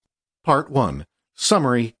Part 1.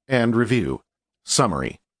 Summary and Review.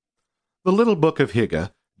 Summary. The Little Book of Hygge,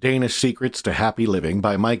 Danish Secrets to Happy Living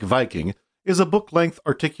by Meik Wiking, is a book-length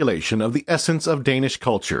articulation of the essence of Danish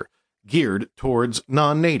culture, geared towards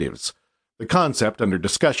non-natives. The concept under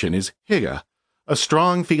discussion is Hygge, a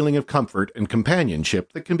strong feeling of comfort and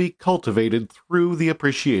companionship that can be cultivated through the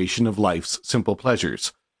appreciation of life's simple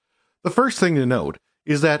pleasures. The first thing to note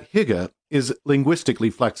is that Hygge is linguistically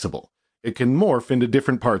flexible. It can morph into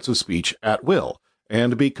different parts of speech at will,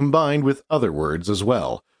 and be combined with other words as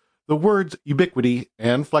well. The words ubiquity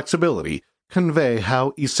and flexibility convey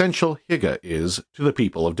how essential Hygge is to the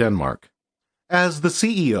people of Denmark. As the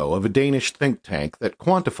CEO of a Danish think tank that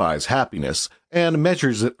quantifies happiness and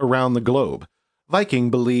measures it around the globe,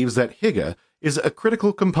 Wiking believes that Hygge is a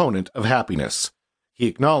critical component of happiness. He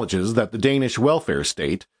acknowledges that the Danish welfare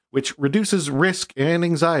state, which reduces risk and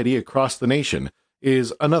anxiety across the nation,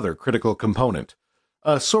 is another critical component,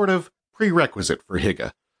 a sort of prerequisite for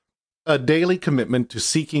Hygge. A daily commitment to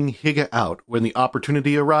seeking Hygge out when the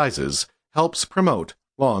opportunity arises helps promote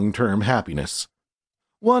long-term happiness.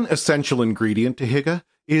 One essential ingredient to Hygge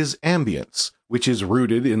is ambience, which is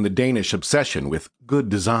rooted in the Danish obsession with good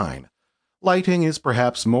design. Lighting is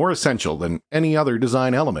perhaps more essential than any other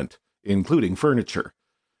design element, including furniture.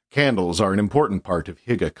 Candles are an important part of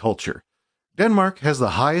Hygge culture. Denmark has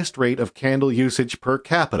the highest rate of candle usage per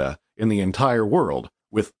capita in the entire world,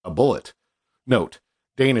 with a bullet. Note,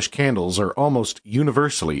 Danish candles are almost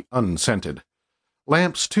universally unscented.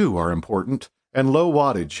 Lamps, too, are important, and low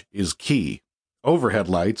wattage is key. Overhead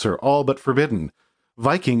lights are all but forbidden.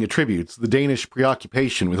 Wiking attributes the Danish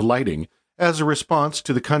preoccupation with lighting as a response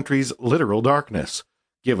to the country's literal darkness,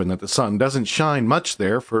 given that the sun doesn't shine much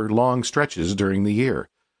there for long stretches during the year.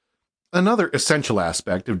 Another essential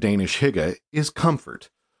aspect of Danish Hygge is comfort.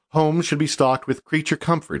 Homes should be stocked with creature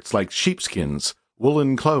comforts like sheepskins,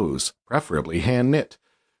 woolen clothes, preferably hand-knit,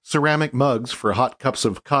 ceramic mugs for hot cups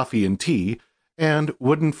of coffee and tea, and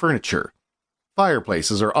wooden furniture.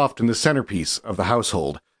 Fireplaces are often the centerpiece of the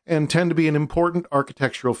household and tend to be an important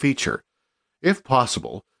architectural feature. If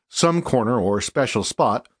possible, some corner or special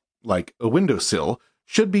spot, like a windowsill,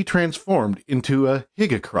 should be transformed into a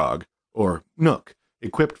hyggekrog, or nook,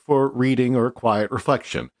 equipped for reading or quiet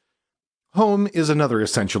reflection. Home is another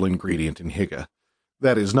essential ingredient in Hygge.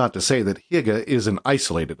 That is not to say that Hygge is an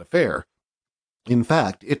isolated affair. In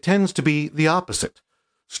fact, it tends to be the opposite.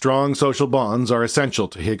 Strong social bonds are essential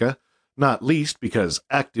to Hygge, not least because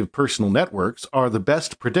active personal networks are the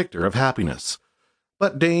best predictor of happiness.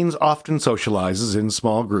 But Danes often socializes in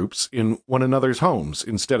small groups in one another's homes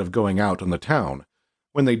instead of going out on the town.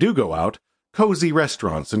 When they do go out, cozy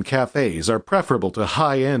restaurants and cafes are preferable to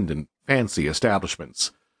high-end and fancy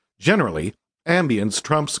establishments. Generally, ambience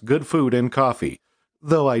trumps good food and coffee,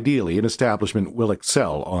 though ideally an establishment will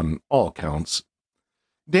excel on all counts.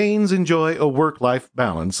 Danes enjoy a work-life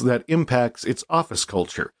balance that impacts its office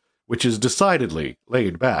culture, which is decidedly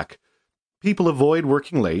laid back. People avoid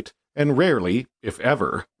working late and rarely, if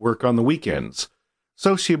ever, work on the weekends.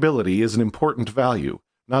 Sociability is an important value,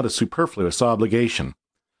 not a superfluous obligation.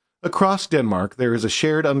 Across Denmark, there is a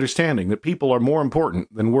shared understanding that people are more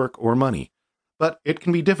important than work or money, but it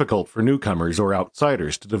can be difficult for newcomers or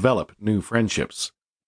outsiders to develop new friendships.